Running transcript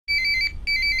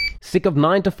Sick of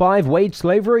 9 to 5 wage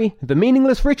slavery? The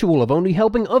meaningless ritual of only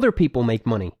helping other people make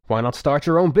money? Why not start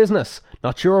your own business?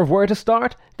 Not sure of where to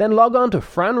start? Then log on to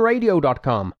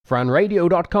franradio.com.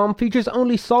 Franradio.com features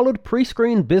only solid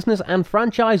pre-screened business and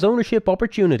franchise ownership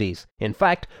opportunities. In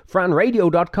fact,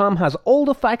 franradio.com has all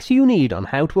the facts you need on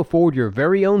how to afford your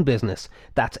very own business.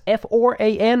 That's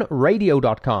FRAN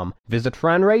radio.com. Visit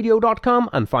franradio.com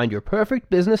and find your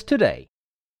perfect business today.